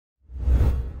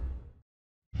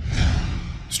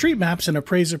Street maps in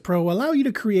Appraise-It Pro allow you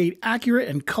to create accurate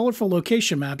and colorful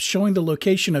location maps showing the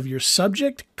location of your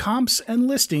subject, comps, and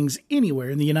listings anywhere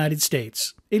in the United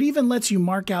States. It even lets you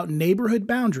mark out neighborhood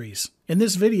boundaries. In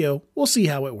this video, we'll see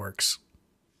how it works.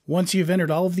 Once you've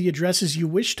entered all of the addresses you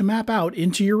wish to map out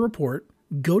into your report,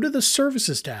 go to the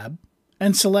Services tab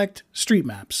and select Street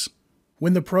Maps.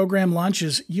 When the program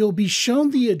launches, you'll be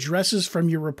shown the addresses from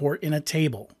your report in a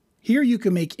table. Here you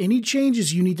can make any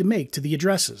changes you need to make to the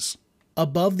addresses.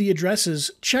 Above the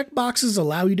addresses, checkboxes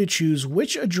allow you to choose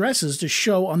which addresses to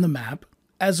show on the map,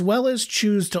 as well as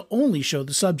choose to only show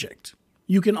the subject.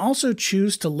 You can also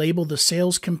choose to label the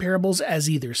sales comparables as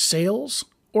either sales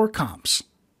or comps.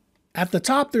 At the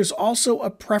top, there's also a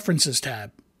Preferences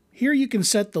tab. Here you can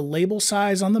set the label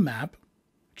size on the map,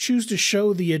 choose to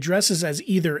show the addresses as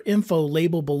either info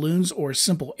label balloons or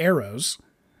simple arrows,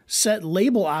 set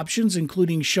label options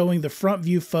including showing the front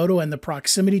view photo and the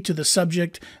proximity to the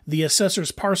subject, the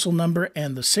assessor's parcel number,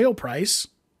 and the sale price,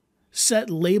 set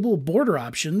label border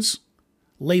options,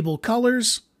 label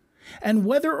colors, and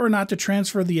whether or not to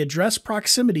transfer the address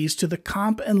proximities to the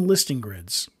comp and listing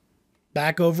grids.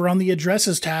 Back over on the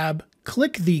Addresses tab,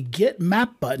 click the Get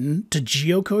Map button to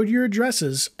geocode your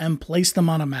addresses and place them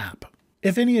on a map.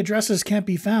 If any addresses can't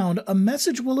be found, a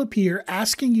message will appear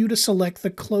asking you to select the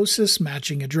closest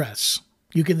matching address.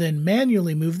 You can then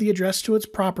manually move the address to its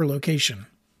proper location.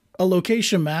 A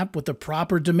location map with the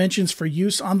proper dimensions for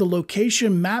use on the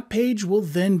location map page will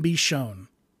then be shown.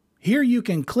 Here you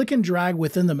can click and drag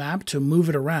within the map to move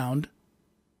it around,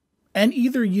 and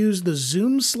either use the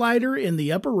zoom slider in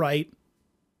the upper right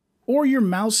or your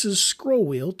mouse's scroll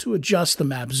wheel to adjust the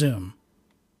map zoom.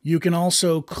 You can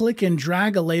also click and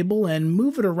drag a label and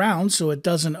move it around so it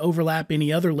doesn't overlap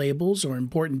any other labels or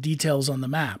important details on the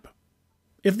map.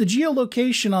 If the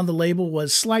geolocation on the label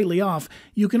was slightly off,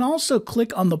 you can also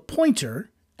click on the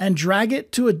pointer and drag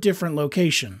it to a different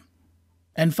location.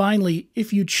 And finally,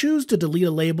 if you choose to delete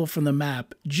a label from the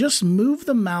map, just move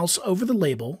the mouse over the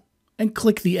label and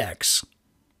click the X.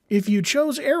 If you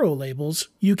chose arrow labels,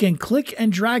 you can click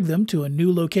and drag them to a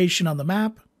new location on the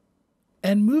map,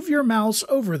 and move your mouse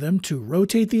over them to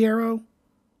rotate the arrow,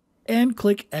 and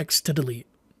click X to delete.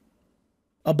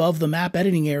 Above the map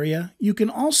editing area, you can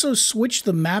also switch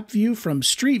the map view from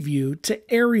Street View to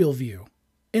Aerial View.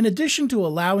 In addition to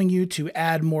allowing you to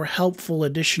add more helpful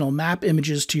additional map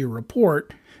images to your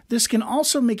report, this can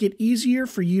also make it easier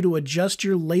for you to adjust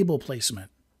your label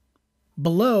placement.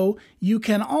 Below, you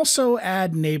can also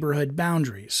add neighborhood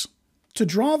boundaries. To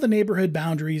draw the neighborhood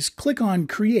boundaries, click on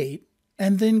Create,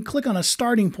 and then click on a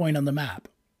starting point on the map.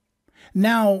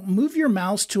 Now, move your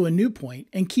mouse to a new point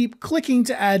and keep clicking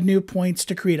to add new points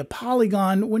to create a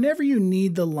polygon whenever you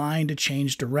need the line to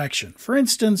change direction, for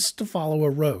instance, to follow a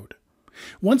road.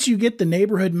 Once you get the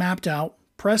neighborhood mapped out,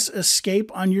 press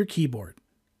Escape on your keyboard.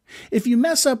 If you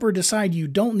mess up or decide you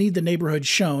don't need the neighborhood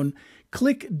shown,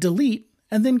 click Delete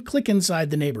and then click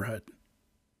inside the neighborhood.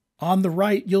 On the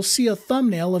right, you'll see a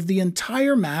thumbnail of the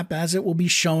entire map as it will be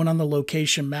shown on the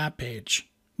location map page.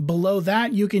 Below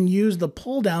that, you can use the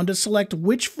pull-down to select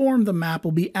which form the map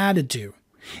will be added to.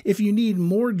 If you need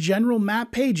more general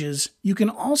map pages, you can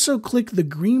also click the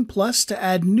green plus to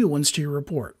add new ones to your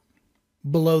report.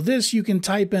 Below this, you can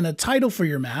type in a title for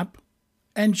your map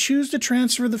and choose to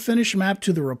transfer the finished map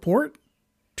to the report,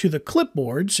 to the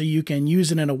clipboard so you can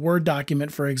use it in a Word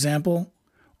document, for example,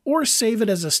 or save it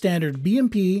as a standard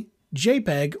BMP,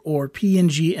 JPEG, or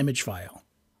PNG image file.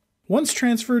 Once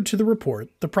transferred to the report,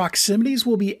 the proximities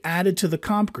will be added to the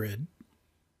comp grid,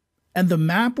 and the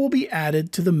map will be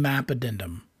added to the map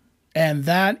addendum. And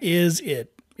that is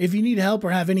it. If you need help or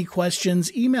have any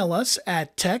questions, email us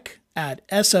at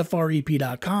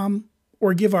tech@sfrep.com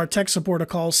or give our tech support a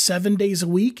call 7 days a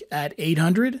week at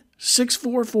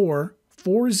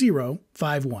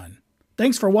 800-644-4051.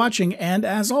 Thanks for watching, and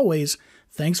as always,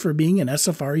 thanks for being an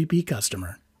SFREP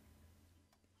customer.